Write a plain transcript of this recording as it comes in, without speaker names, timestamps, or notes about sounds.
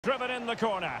Driven in the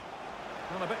corner.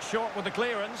 Well, a bit short with the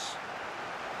clearance.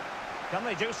 Can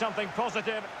they do something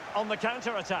positive on the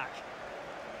counter-attack?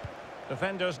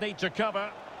 Defenders need to cover.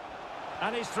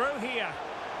 And he's through here.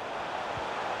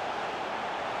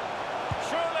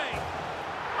 Surely.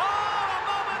 Oh, a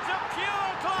moment of pure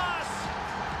class.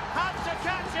 Had to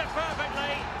catch it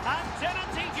perfectly. And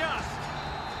didn't he just?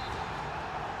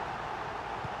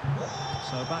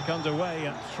 So back underway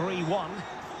at 3-1.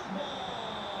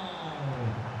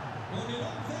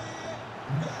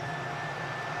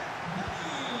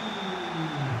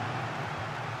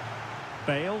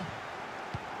 Bale.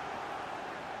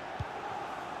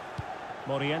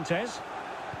 Morientes.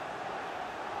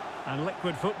 And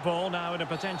liquid football now in a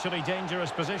potentially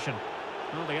dangerous position.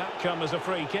 Well, the outcome is a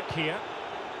free kick here.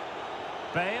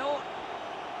 Bale.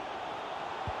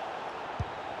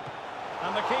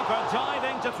 And the keeper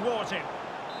diving to thwart him.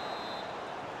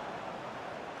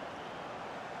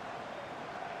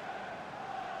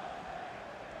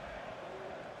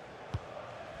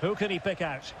 Who can he pick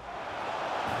out?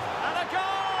 And a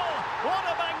goal! What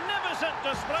a magnificent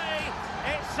display!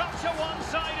 It's such a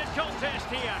one-sided contest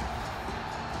here.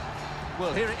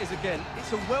 Well, here it is again.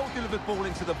 It's a well-delivered ball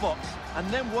into the box. And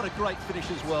then what a great finish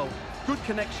as well. Good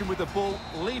connection with the ball,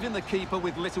 leaving the keeper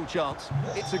with little chance.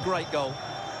 It's a great goal.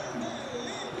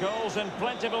 Goals in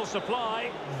plentiful supply.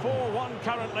 4-1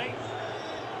 currently.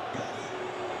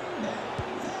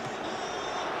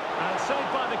 And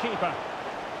saved by the keeper.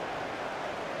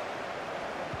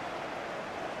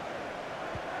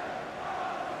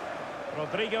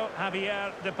 Rodrigo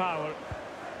Javier de Paul.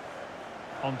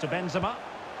 On to Benzema.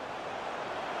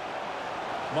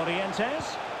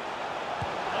 Morientes.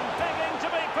 And begging to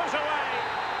be put away.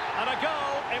 And a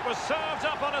goal. It was served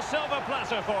up on a silver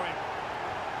platter for him.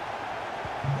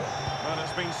 Well,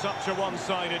 it's been such a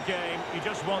one-sided game. You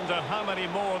just wonder how many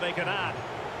more they can add.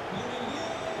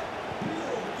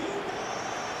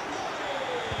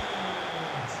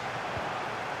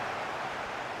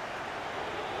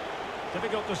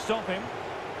 Difficult to stop him.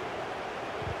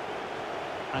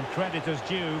 And credit is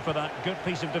due for that good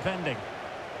piece of defending.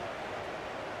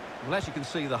 Well, as you can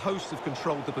see, the hosts have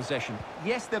controlled the possession.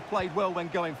 Yes, they've played well when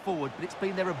going forward, but it's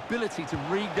been their ability to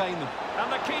regain them.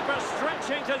 And the keeper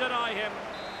stretching to deny him.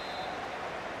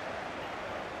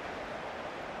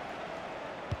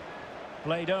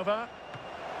 Played over.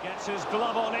 Gets his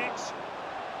glove on it.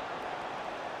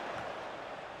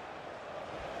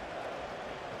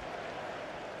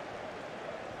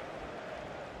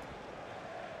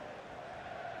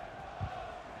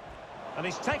 And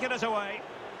he's taken it away.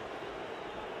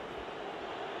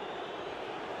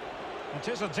 It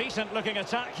is a decent-looking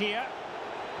attack here.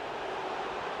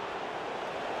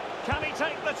 Can he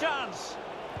take the chance?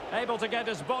 Able to get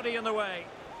his body in the way.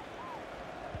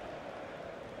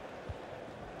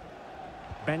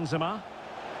 Benzema.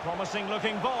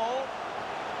 Promising-looking ball.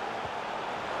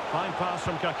 Fine pass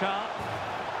from Kaká.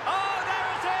 Oh, there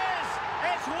it is!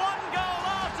 It's one goal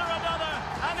after another,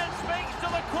 and it speaks to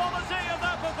the quality of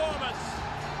their performance.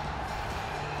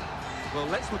 Well,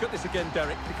 let's look at this again,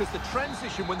 Derek, because the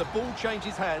transition when the ball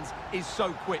changes hands is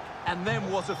so quick. And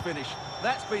then what a finish.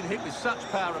 That's been hit with such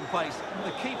power and pace.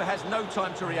 The keeper has no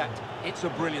time to react. It's a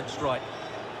brilliant strike.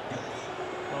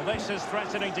 Well, this is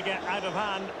threatening to get out of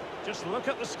hand. Just look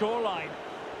at the scoreline.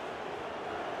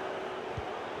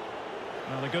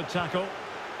 Well, a good tackle.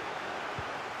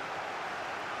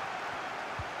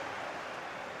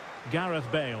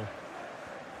 Gareth Bale.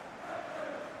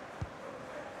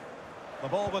 The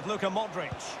ball with Luka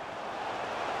Modric.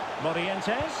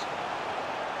 Morientes.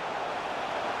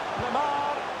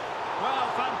 Lamar. Well,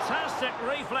 fantastic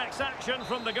reflex action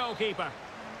from the goalkeeper.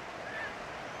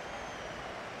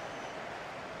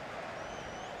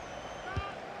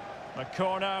 A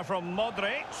corner from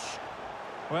Modric.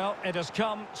 Well, it has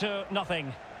come to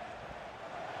nothing.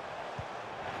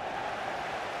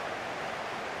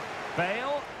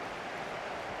 Bale.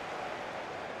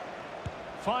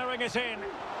 Firing it in.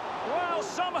 Well,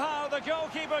 somehow the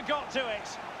goalkeeper got to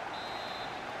it.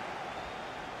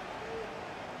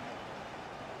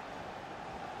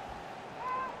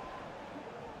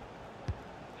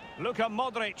 Luka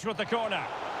Modric with the corner.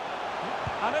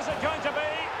 And is it going to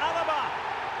be Alaba?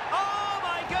 Oh,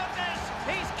 my goodness!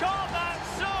 He's caught that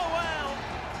so well!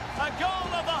 A goal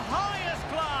of the highest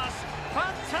class.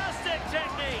 Fantastic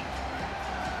technique.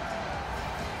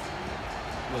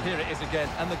 Well, here it is again,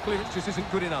 and the clearance just isn't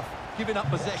good enough. Giving up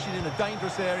possession in a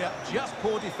dangerous area, just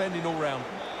poor defending all round.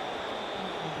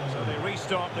 So they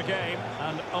restart the game,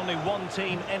 and only one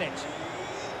team in it.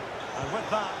 And with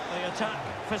that, the attack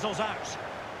fizzles out.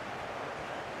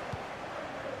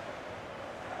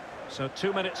 So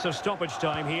 2 minutes of stoppage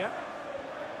time here.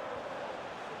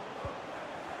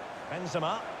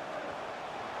 Benzema.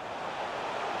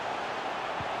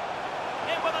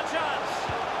 In with a chance.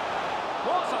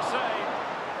 What a save.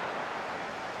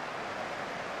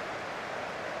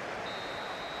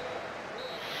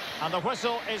 And the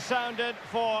whistle is sounded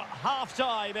for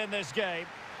half-time in this game.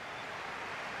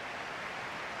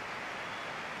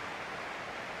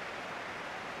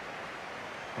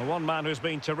 Well, one man who's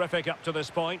been terrific up to this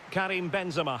point, Karim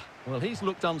Benzema. Well, he's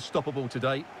looked unstoppable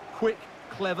today. Quick,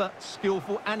 clever,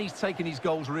 skillful, and he's taken his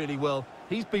goals really well.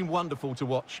 He's been wonderful to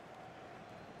watch.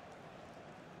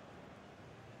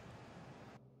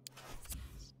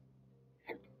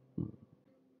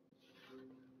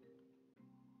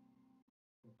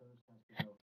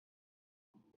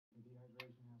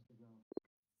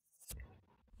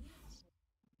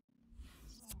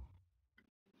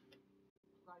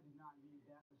 I did not need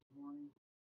that this morning.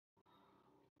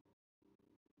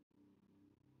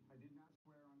 I did not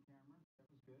swear on camera. That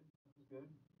was good. That was good.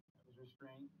 That was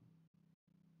restraint.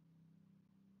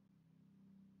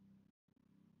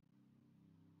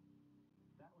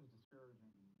 That was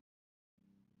discouraging.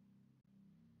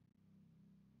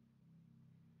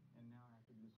 And now I have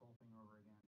to do this whole thing over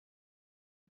again.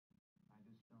 I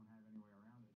just don't have any way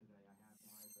around it today. I have to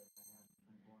hydrate. I have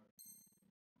to drink water.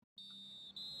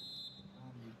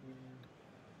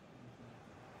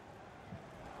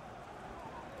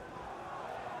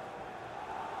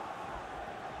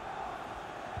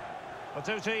 The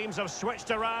two teams have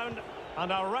switched around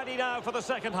and are ready now for the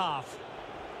second half.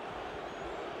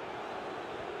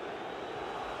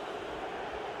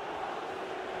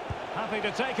 Happy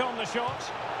to take on the shot.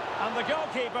 And the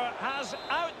goalkeeper has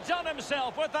outdone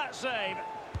himself with that save.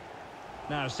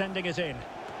 Now sending it in.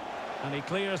 And he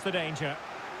clears the danger.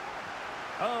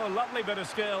 Oh, lovely bit of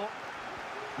skill.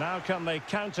 Now can they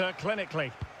counter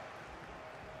clinically?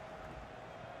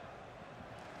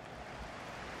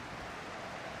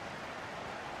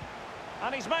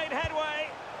 And he's made headway.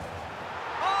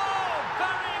 Oh,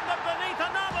 burying them beneath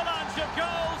an avalanche of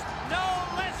goals. No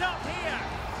let up here.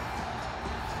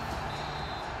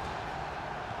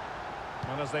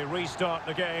 And as they restart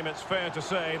the game, it's fair to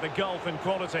say the gulf in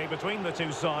quality between the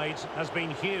two sides has been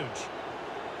huge.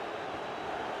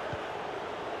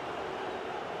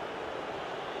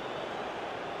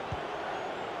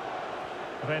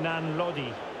 Renan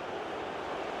Lodi.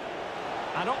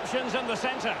 And options in the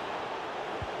centre.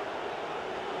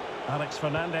 Alex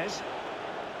Fernandez.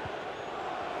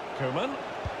 Koeman.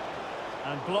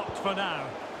 And blocked for now.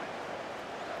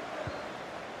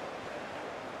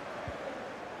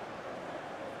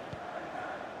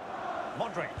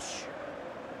 Modric.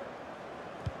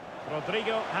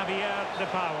 Rodrigo Javier de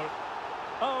Paul.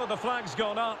 Oh, the flag's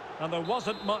gone up, and there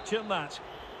wasn't much in that.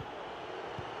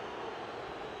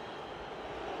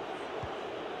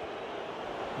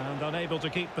 And unable to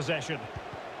keep possession.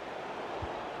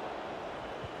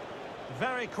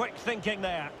 Very quick thinking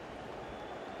there.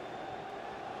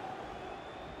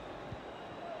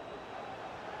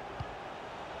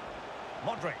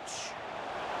 Modric.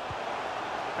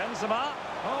 Benzema.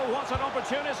 Oh, what an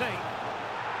opportunity.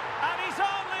 And he's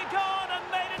only gone and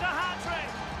made it a hat-trick.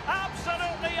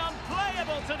 Absolutely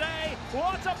unplayable today.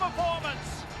 What a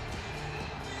performance.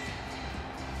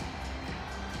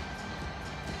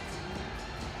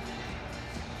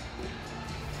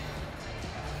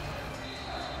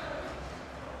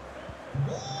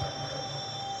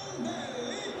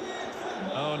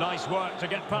 Oh, nice work to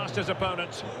get past his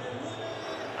opponent.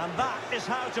 And that is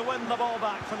how to win the ball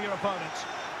back from your opponent.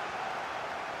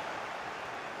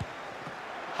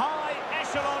 High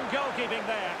echelon goalkeeping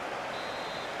there.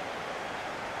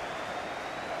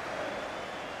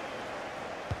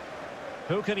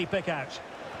 Who can he pick out?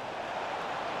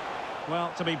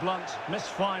 Well, to be blunt,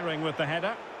 misfiring with the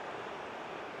header.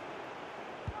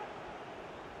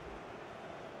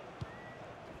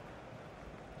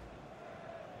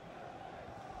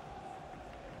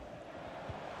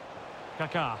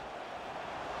 Kaká.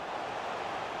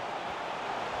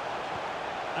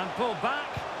 And pull back.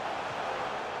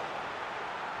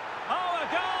 Oh, a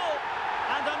goal!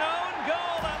 And an own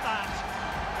goal at that.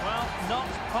 Well, not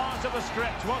part of the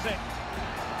script, was it?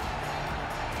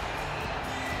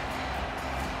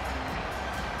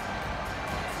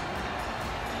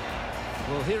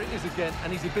 Well, here it is again,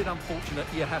 and he's a bit unfortunate,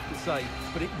 you have to say.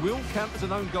 But it will count as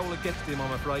an own goal against him,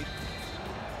 I'm afraid.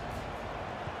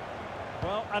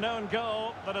 Well, an own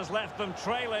goal that has left them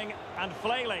trailing and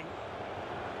flailing.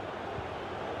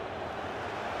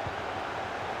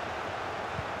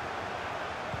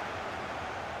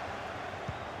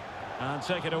 And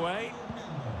take it away.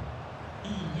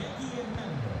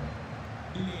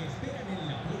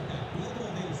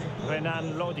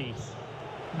 Renan Lodi.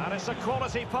 And it's a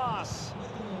quality pass.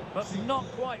 But not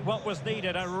quite what was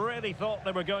needed. I really thought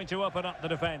they were going to open up the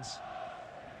defence.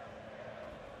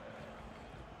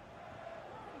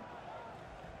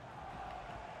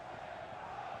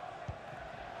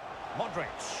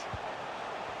 Modric.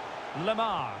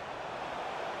 Lamar.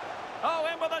 Oh,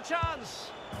 in with a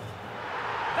chance.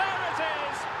 There it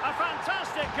is. A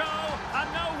fantastic goal.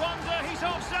 And no wonder he's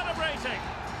off celebrating.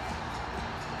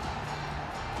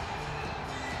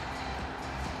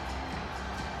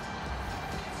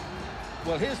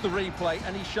 Well, here's the replay,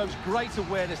 and he shows great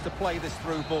awareness to play this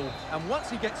through ball. And once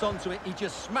he gets onto it, he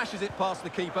just smashes it past the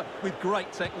keeper with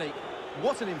great technique.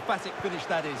 What an emphatic finish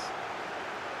that is.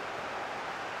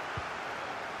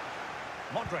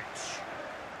 Modric.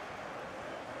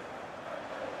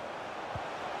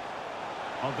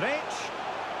 Modric.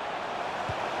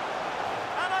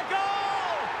 And a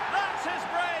goal! That's his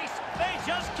brace. They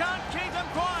just can't keep him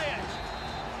quiet.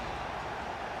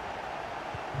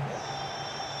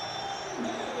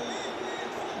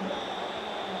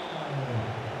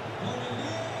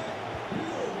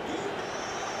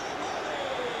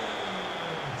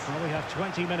 Well, we have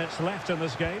 20 minutes left in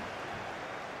this game.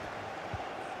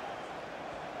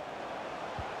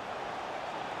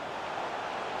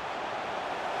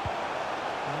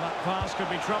 That pass could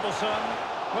be troublesome.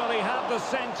 Well, he had the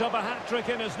scent of a hat-trick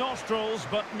in his nostrils,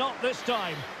 but not this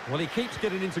time. Well, he keeps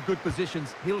getting into good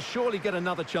positions. He'll surely get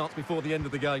another chance before the end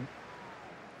of the game.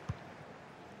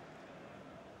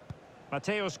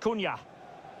 Mateus Cunha.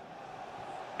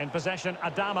 In possession,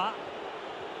 Adama.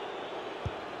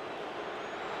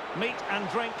 Meat and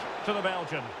drink to the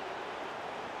Belgian.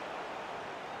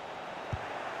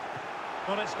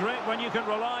 Well, it's great when you can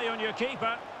rely on your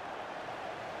keeper.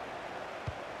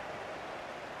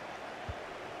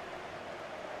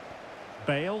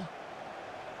 Bale.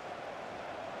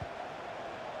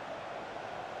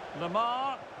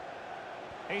 Lamar.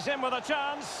 He's in with a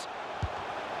chance.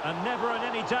 And never in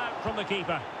any doubt from the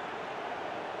keeper.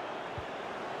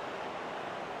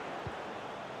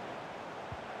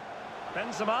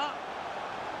 Benzema.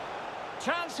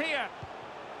 Chance here.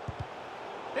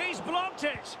 He's blocked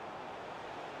it.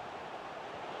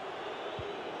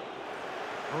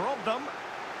 Robbed them.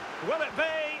 Will it be?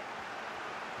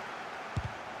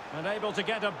 And able to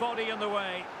get a body in the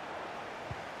way.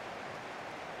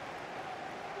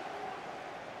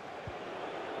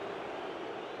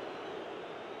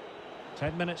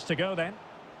 Ten minutes to go then.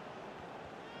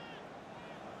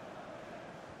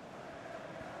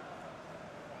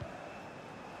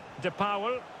 De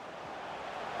Paul.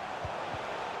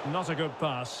 Not a good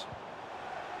pass.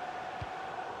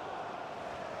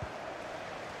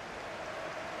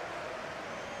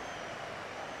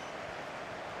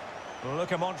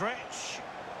 Look at Modric.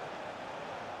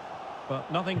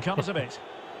 But nothing comes of it.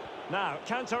 Now,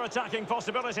 counter-attacking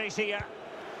possibilities here.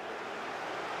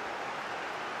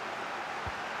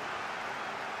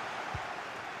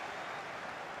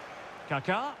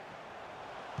 Kaká.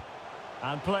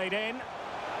 And played in.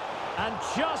 And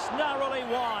just narrowly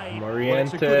wide. Well,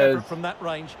 it's a good effort from that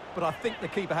range, but I think the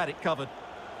keeper had it covered.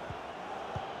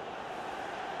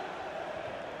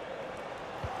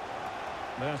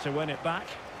 There to win it back.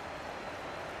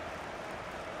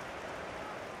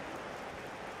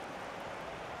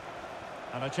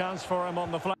 And a chance for him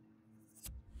on the flank.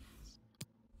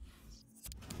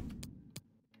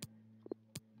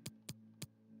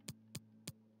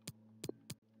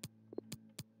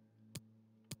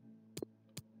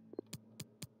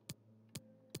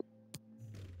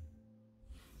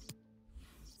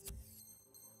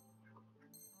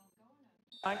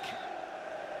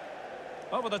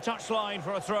 Over the touchline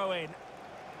for a throw-in.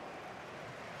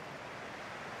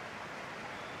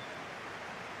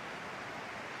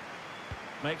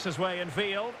 Makes his way in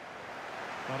field.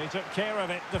 But he took care of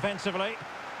it defensively.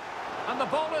 And the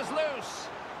ball is loose.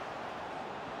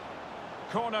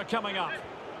 Corner coming up.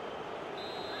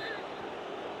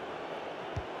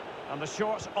 And the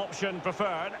short option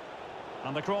preferred.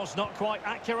 And the cross not quite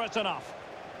accurate enough.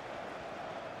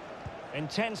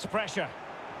 Intense pressure.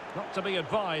 Not to be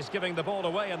advised giving the ball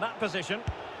away in that position.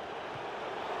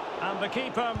 And the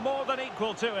keeper more than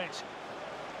equal to it.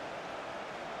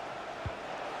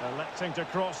 Electing to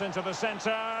cross into the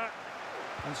centre.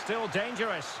 And still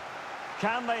dangerous.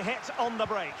 Can they hit on the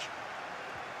break?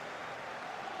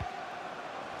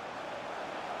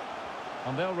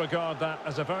 And they'll regard that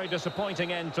as a very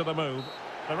disappointing end to the move.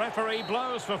 The referee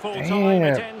blows for full time.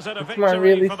 It ends at a victory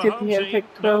really for the home team.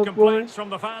 No 12, complaints from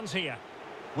the fans here.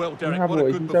 Well, Derek, what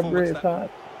a good performance that.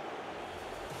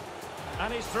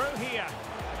 And he's through here.